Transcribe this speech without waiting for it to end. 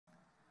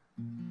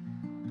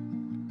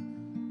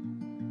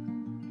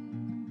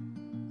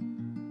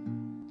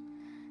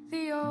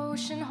The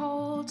ocean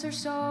holds, or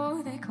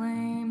so they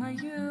claim, a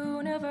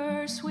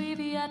universe we've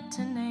yet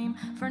to name.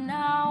 For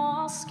now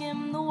I'll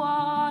skim the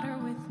water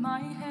with my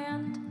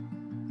hand.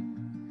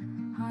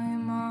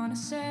 I'm on a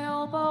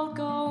sailboat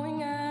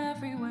going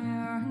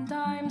everywhere, and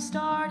I'm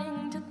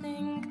starting to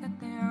think that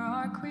there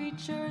are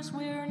creatures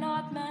we're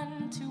not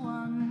meant to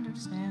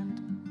understand.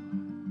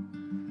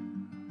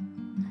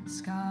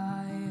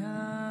 Sky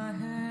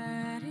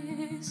ahead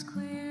is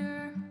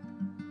clear.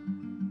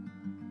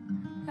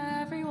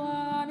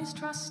 Everyone is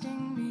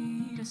trusting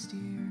me to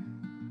steer.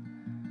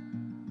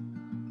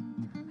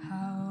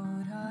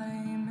 How'd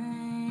I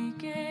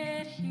make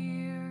it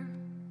here?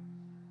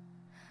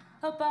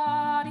 A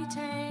body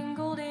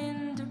tangled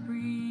in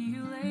debris.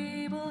 You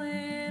label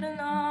it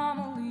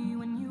anomaly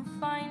when you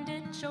find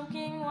it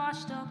choking,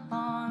 washed up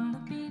on the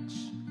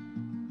beach.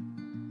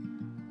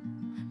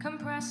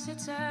 Compress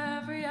its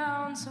every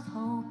ounce of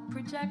hope,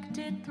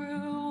 projected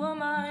through a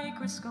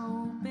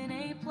microscope. An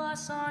A+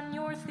 on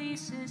your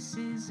thesis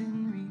is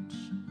in reach.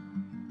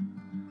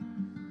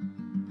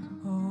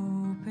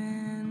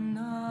 Open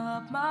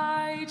up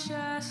my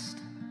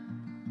chest,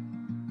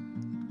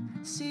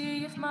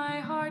 see if my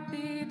heart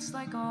beats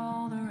like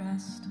all the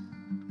rest.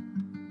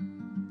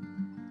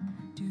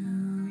 Do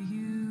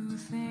you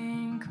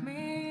think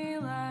me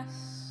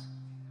less?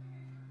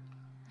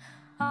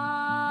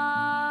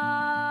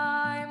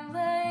 I'm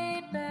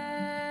laid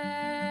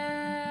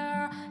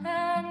bare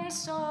and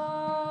so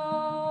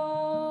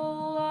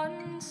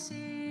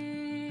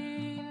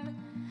unseen,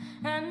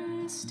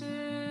 and still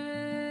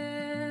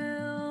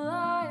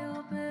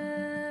I'll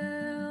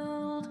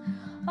build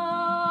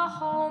a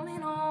home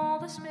in all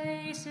the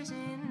spaces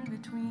in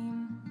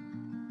between.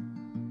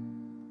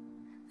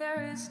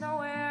 There is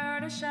nowhere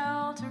to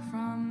shelter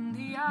from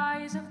the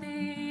eyes of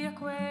the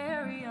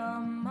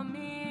aquarium, a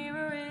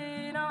mirror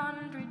in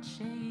 100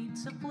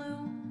 shades of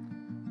blue.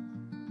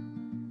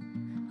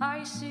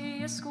 I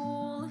see a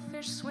school of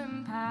fish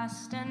swim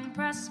past and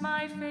press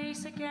my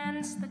face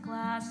against the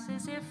glass,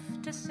 as if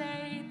to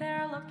say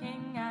they're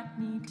looking at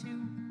me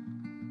too.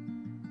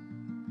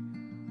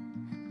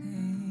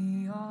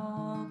 They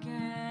all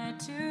get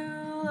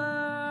to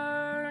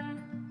learn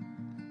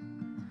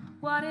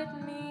what it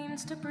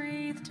means to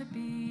breathe, to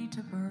be,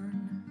 to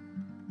burn.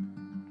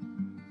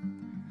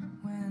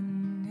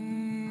 When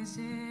is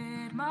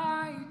it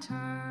my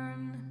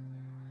turn?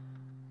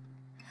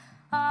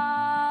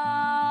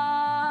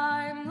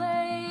 I'm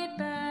laid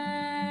bare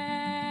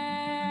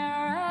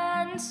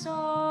and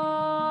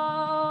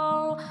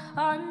so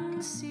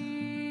unseen,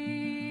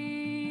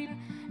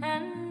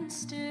 and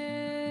still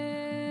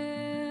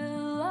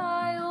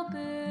I'll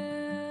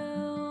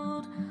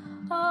build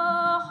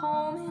a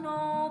home in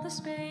all the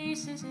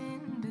spaces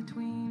in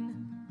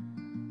between,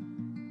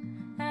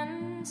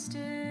 and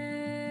still